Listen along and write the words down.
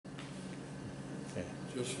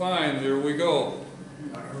Just fine. Here we go.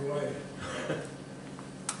 On our way.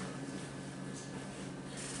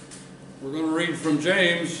 We're going to read from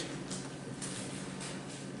James,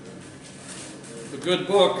 the good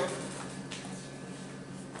book.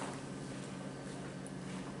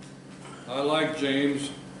 I like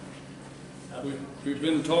James. We've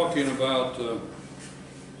been talking about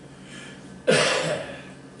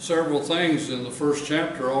several things in the first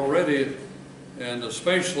chapter already, and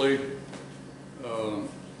especially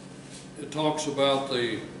it talks about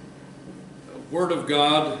the Word of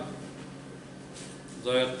God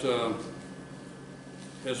that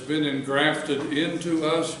has been engrafted into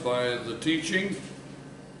us by the teaching,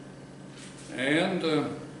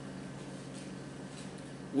 and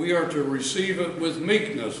we are to receive it with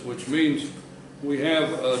meekness, which means we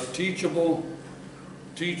have a teachable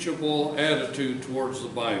attitude towards the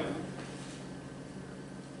Bible.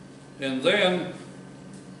 And then,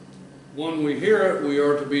 when we hear it, we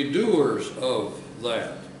are to be doers of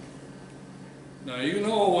that. Now, you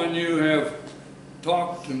know, when you have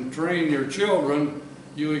taught and trained your children,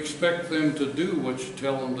 you expect them to do what you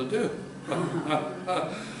tell them to do.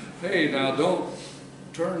 Hey, now don't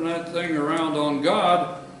turn that thing around on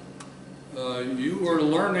God. You were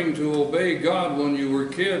learning to obey God when you were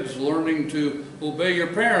kids, learning to obey your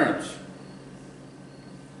parents.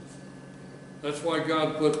 That's why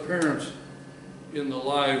God put parents in the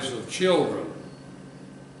lives of children.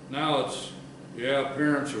 Now it's, yeah,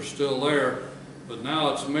 parents are still there, but now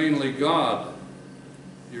it's mainly God,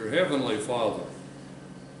 your Heavenly Father,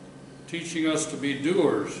 teaching us to be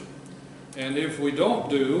doers. And if we don't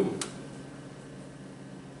do,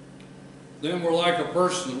 then we're like a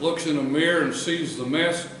person that looks in a mirror and sees the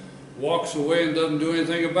mess, walks away and doesn't do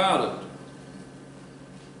anything about it.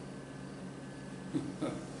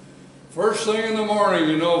 First thing in the morning,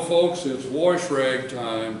 you know, folks, it's wash rag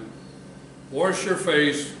time. Wash your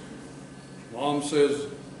face. Mom says,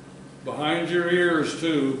 behind your ears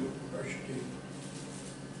too. Brush your teeth.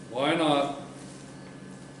 Why not?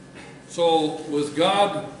 So with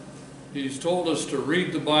God, He's told us to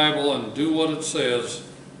read the Bible and do what it says,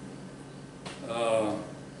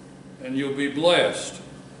 and you'll be blessed.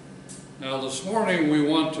 Now this morning we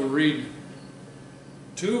want to read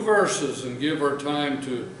two verses and give our time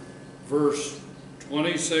to verse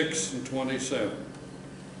 26 and 27.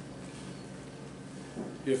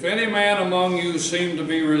 If any man among you seem to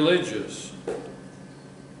be religious,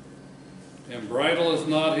 and bridleth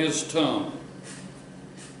not his tongue,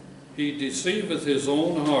 he deceiveth his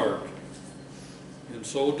own heart in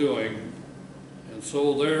so doing, and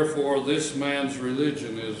so therefore this man's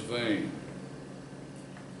religion is vain.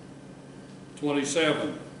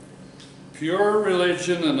 27. Pure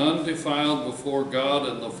religion and undefiled before God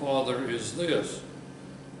and the Father is this,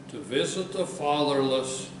 to visit the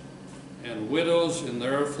fatherless and widows in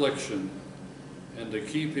their affliction, and to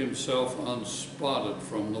keep himself unspotted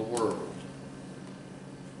from the world.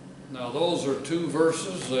 Now those are two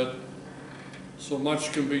verses that so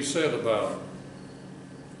much can be said about.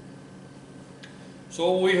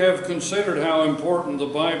 So we have considered how important the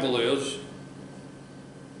Bible is,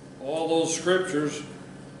 all those scriptures,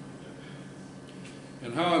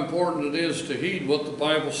 and how important it is to heed what the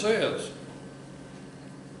Bible says.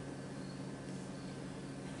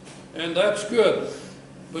 And that's good.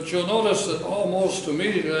 But you'll notice that almost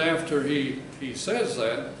immediately after he says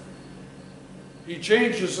that, he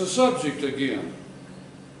changes the subject again.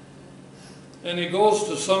 And he goes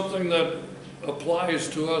to something that applies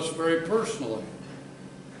to us very personally.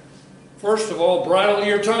 First of all, bridle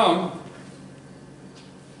your tongue.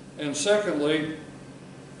 And secondly,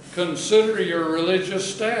 consider your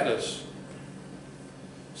religious status.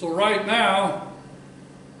 So right now,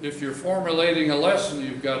 if you're formulating a lesson,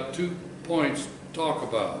 you've got 2 points to talk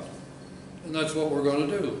about. And that's what we're going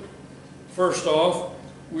to do. First off,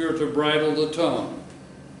 we are to bridle the tongue.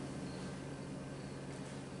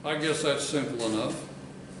 I guess that's simple enough.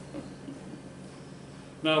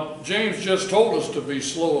 Now, James just told us to be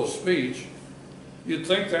slow of speech. You'd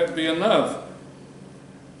think that'd be enough.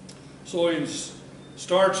 So he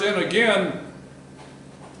starts in again,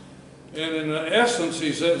 and in essence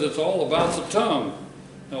he says it's all about the tongue.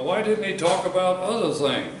 Now why didn't he talk about other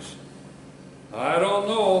things? I don't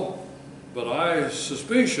know, but I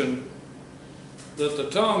suspicion that the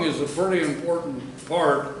tongue is a pretty important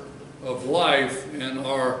part of life and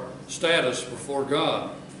our status before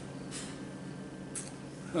God.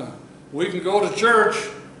 We can go to church,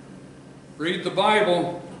 read the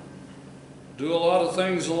Bible, do a lot of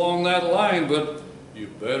things along that line, but you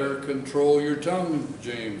better control your tongue,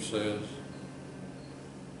 James says.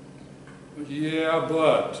 Yeah,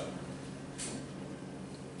 but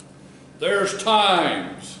There's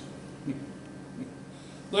times.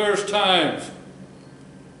 There's times.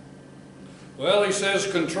 Well, he says,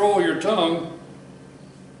 control your tongue,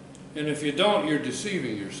 and if you don't, you're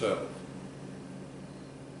deceiving yourself.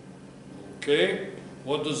 Okay,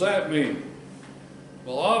 what does that mean?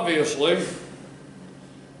 Well, obviously,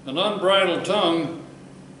 an unbridled tongue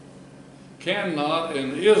cannot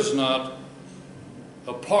and is not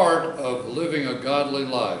a part of living a godly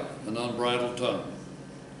life, an unbridled tongue.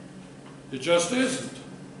 It just isn't.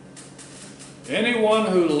 Anyone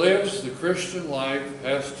who lives the Christian life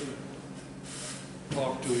has to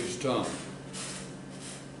talk to his tongue.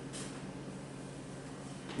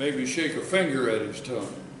 Maybe shake a finger at his tongue.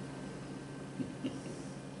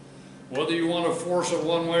 Whether you want to force it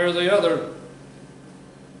one way or the other,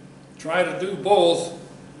 try to do both,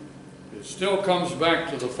 it still comes back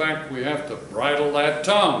to the fact we have to bridle that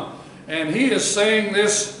tongue. And he is saying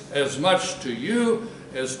this as much to you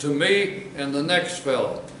as to me and the next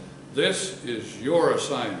fellow. This is your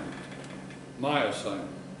assignment, my assignment.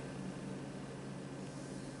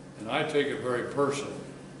 And I take it very personally.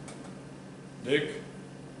 Dick,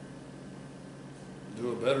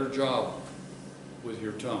 do a better job with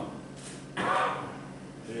your tongue.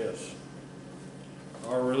 Yes.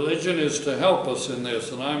 Our religion is to help us in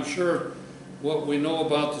this, and I'm sure what we know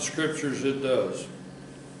about the Scriptures, it does.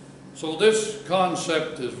 So this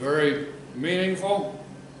concept is very meaningful.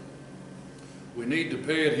 We need to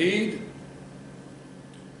pay it heed.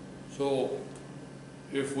 So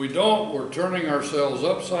if we don't, we're turning ourselves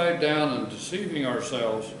upside down and deceiving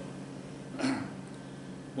ourselves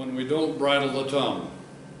when we don't bridle the tongue.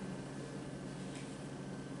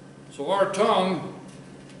 So our tongue,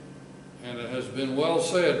 and it has been well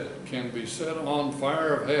said, can be set on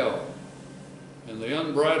fire of hell. And the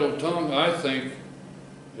unbridled tongue, I think,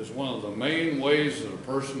 is one of the main ways that a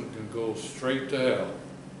person can go straight to hell.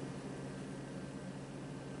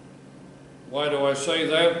 Why do I say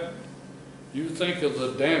that? You think of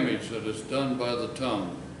the damage that is done by the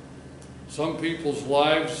tongue. Some people's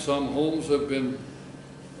lives, some homes have been,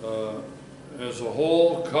 as a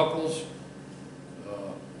whole, couples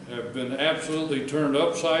have been absolutely turned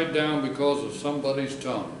upside down because of somebody's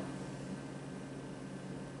tongue.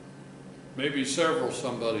 Maybe several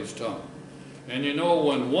somebody's tongue. And you know,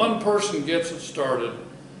 when one person gets it started,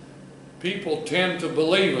 people tend to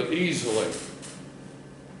believe it easily.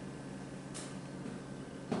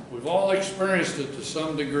 We've all experienced it to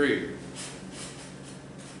some degree.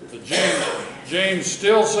 But James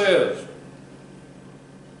still says,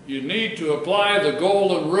 you need to apply the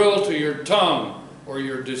golden rule to your tongue, or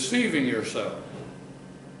you're deceiving yourself.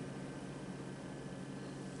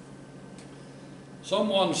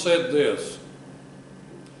 Someone said this.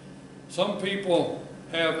 Some people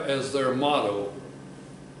have as their motto,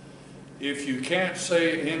 if you can't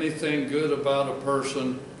say anything good about a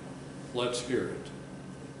person, let's hear it.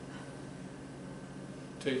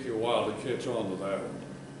 Take you a while to catch on to that one.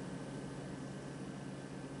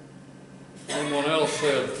 Someone else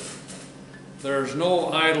said, there's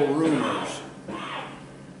no idle rumors.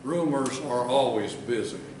 Rumors are always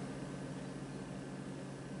busy.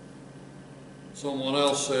 Someone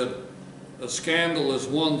else said, a scandal is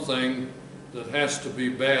one thing that has to be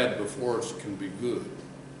bad before it can be good.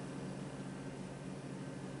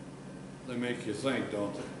 They make you think,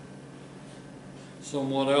 don't they?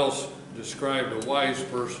 Someone else described a wise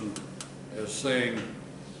person as saying,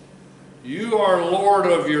 you are Lord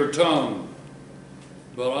of your tongue,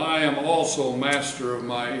 but I am also master of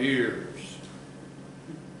my ears.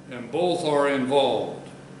 And both are involved.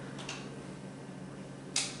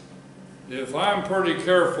 If I'm pretty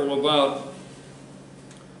careful about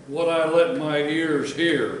what I let my ears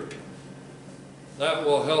hear, that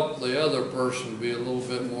will help the other person be a little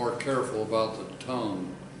bit more careful about the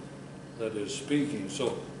tongue that is speaking,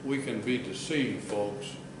 so we can be deceived,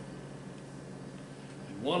 folks.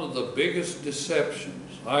 And one of the biggest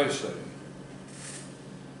deceptions, I say,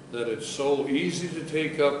 that it's so easy to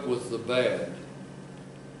take up with the bad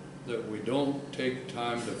that we don't take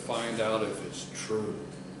time to find out if it's true.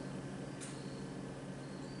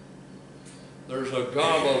 There's a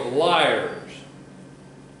gob of liars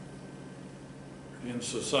in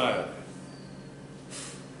society.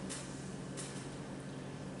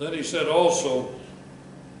 Then he said also,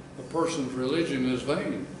 a person's religion is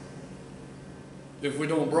vain if we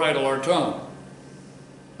don't bridle our tongue.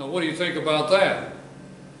 Now, what do you think about that?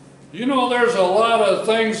 You know, there's a lot of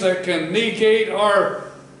things that can negate our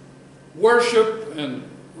worship and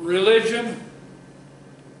religion.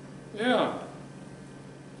 Yeah.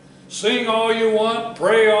 Sing all you want,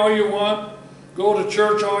 pray all you want, go to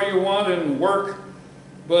church all you want and work,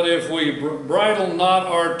 But if we bridle not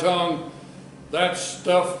our tongue, that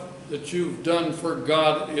stuff that you've done for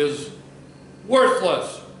God is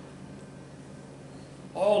worthless.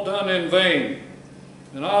 All done in vain.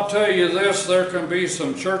 And I'll tell you this, there can be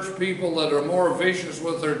some church people that are more vicious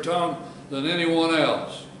with their tongue than anyone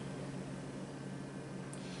else.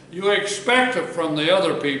 You expect it from the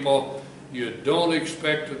other people, you don't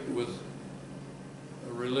expect it with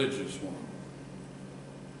a religious one.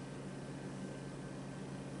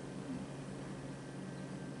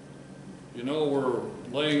 You know, we're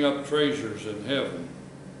laying up treasures in heaven.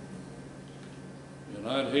 And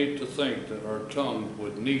I'd hate to think that our tongue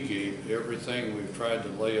would negate everything we've tried to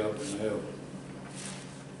lay up in heaven.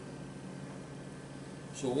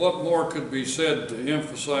 So what more could be said to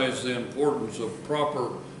emphasize the importance of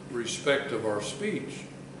proper respect of our speech?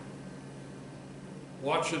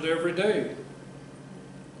 Watch it every day.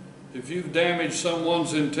 If you've damaged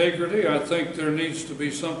someone's integrity, I think there needs to be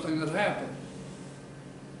something that happens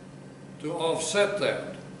to offset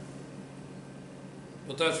that.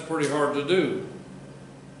 But that's pretty hard to do.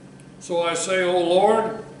 So I say, oh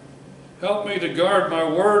Lord, help me to guard my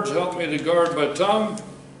words, help me to guard my tongue.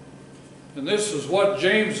 And this is what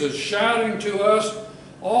James is shouting to us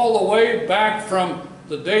all the way back from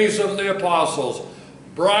the days of the apostles.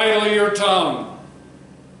 Bridle your tongue.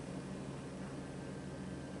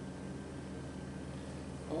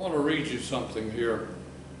 I want to read you something here.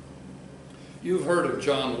 You've heard of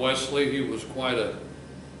John Wesley. He was quite a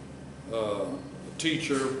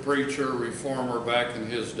teacher, preacher, reformer back in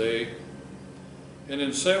his day. And in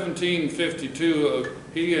 1752,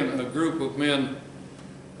 he and a group of men,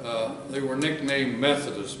 they were nicknamed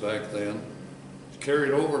Methodists back then,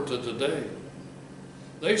 carried over to today.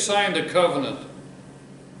 They signed a covenant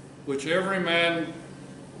which every man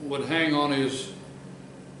would hang on his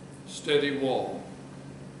steady wall.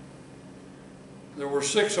 There were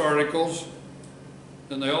 6 articles,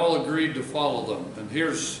 and they all agreed to follow them. And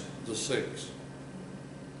here's the 6.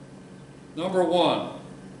 Number 1,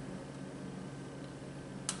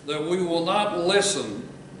 that we will not listen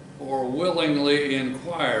or willingly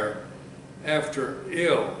inquire after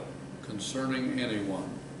ill concerning anyone.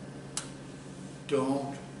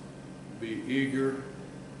 Don't be eager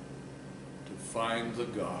to find the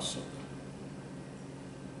gossip,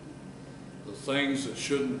 the things that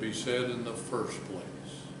shouldn't be said in the first place.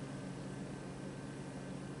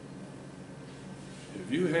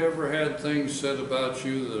 Have you ever had things said about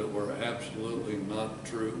you that were absolutely not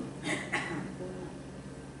true?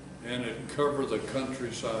 And it covered the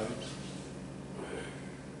countryside?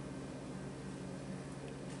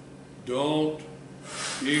 Don't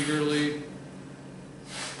eagerly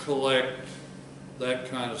collect that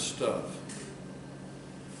kind of stuff.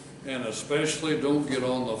 And especially don't get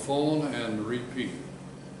on the phone and repeat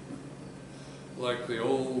like the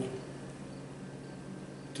old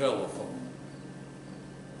telephone.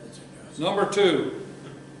 Number 2,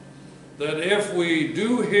 that if we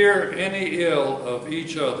do hear any ill of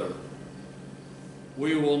each other,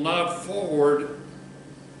 we will not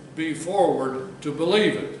be forward to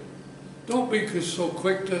believe it. Don't be so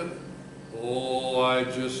quick to, oh, I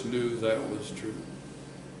just knew that was true.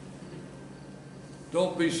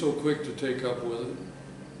 Don't be so quick to take up with it.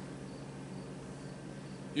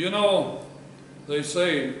 You know, they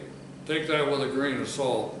say, take that with a grain of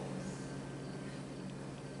salt.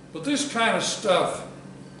 But this kind of stuff,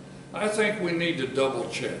 I think we need to double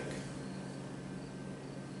check.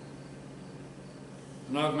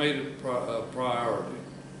 And I've made it a priority.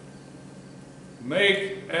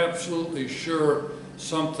 Make absolutely sure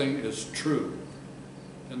something is true,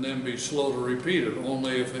 and then be slow to repeat it,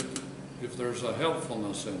 only if there's a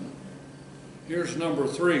helpfulness in it. Here's number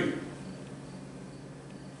 3.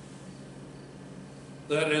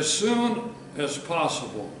 That as soon as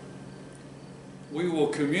possible, we will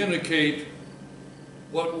communicate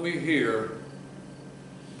what we hear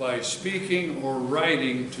by speaking or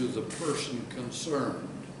writing to the person concerned.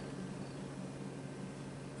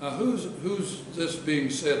 Now, who's this being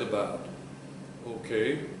said about?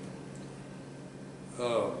 Okay.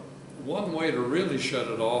 One way to really shut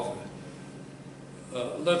it off,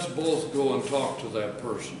 let's both go and talk to that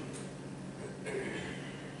person.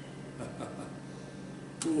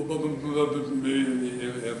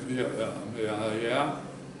 Yeah.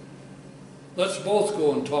 Let's both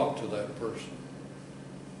go and talk to that person.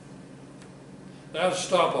 That'll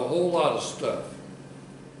stop a whole lot of stuff.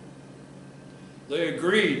 They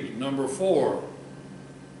agreed, number 4,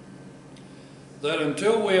 that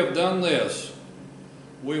until we have done this,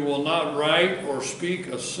 we will not write or speak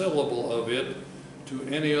a syllable of it to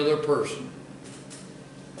any other person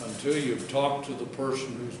until you've talked to the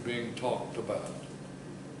person who's being talked about.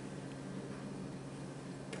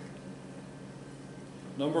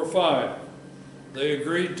 Number 5, they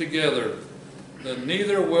agreed together that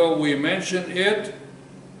neither will we mention it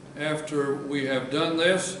after we have done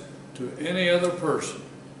this to any other person.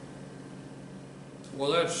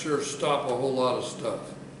 Well, that sure stopped a whole lot of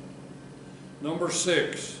stuff. Number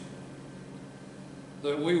 6,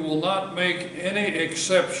 that we will not make any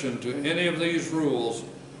exception to any of these rules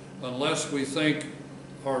unless we think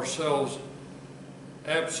ourselves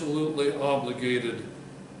absolutely obligated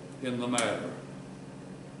in the matter.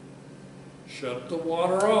 Shut the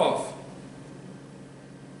water off.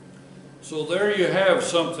 So there you have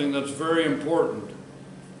something that's very important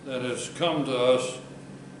that has come to us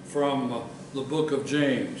from the book of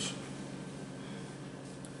James.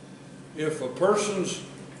 If a person's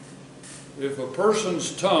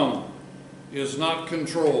tongue is not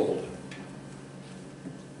controlled,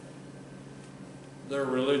 their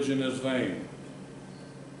religion is vain.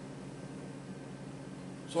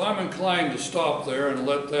 So I'm inclined to stop there and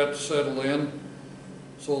let that settle in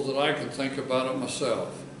so that I can think about it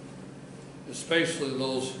myself. Especially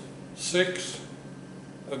those 6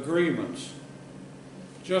 agreements.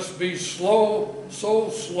 Just be slow, so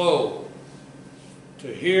slow to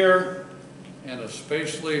hear and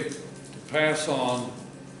especially to pass on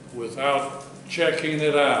without checking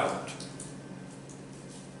it out.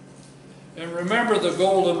 And remember the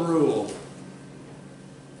golden rule.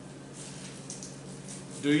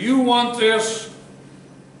 Do you want this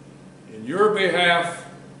in your behalf?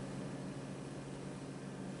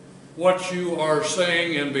 What you are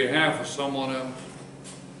saying in behalf of someone else?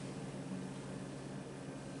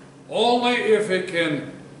 Only if it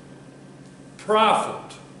can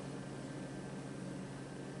profit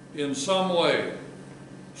in some way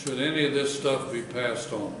should any of this stuff be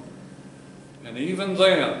passed on. And even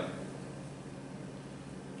then,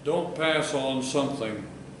 don't pass on something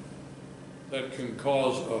that can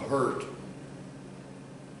cause a hurt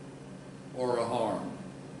or a harm.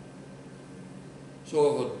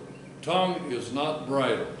 So if a tongue is not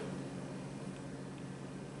bridled,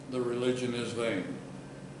 the religion is vain.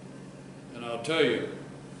 And I'll tell you,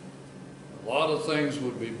 a lot of things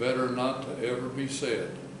would be better not to ever be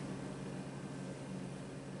said.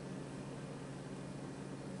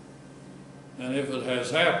 And if it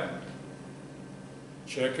has happened,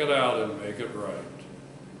 check it out and make it right.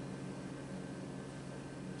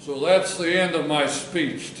 So that's the end of my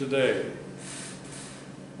speech today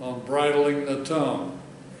on bridling the tongue.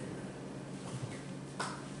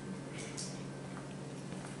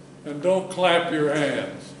 And don't clap your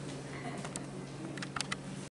hands.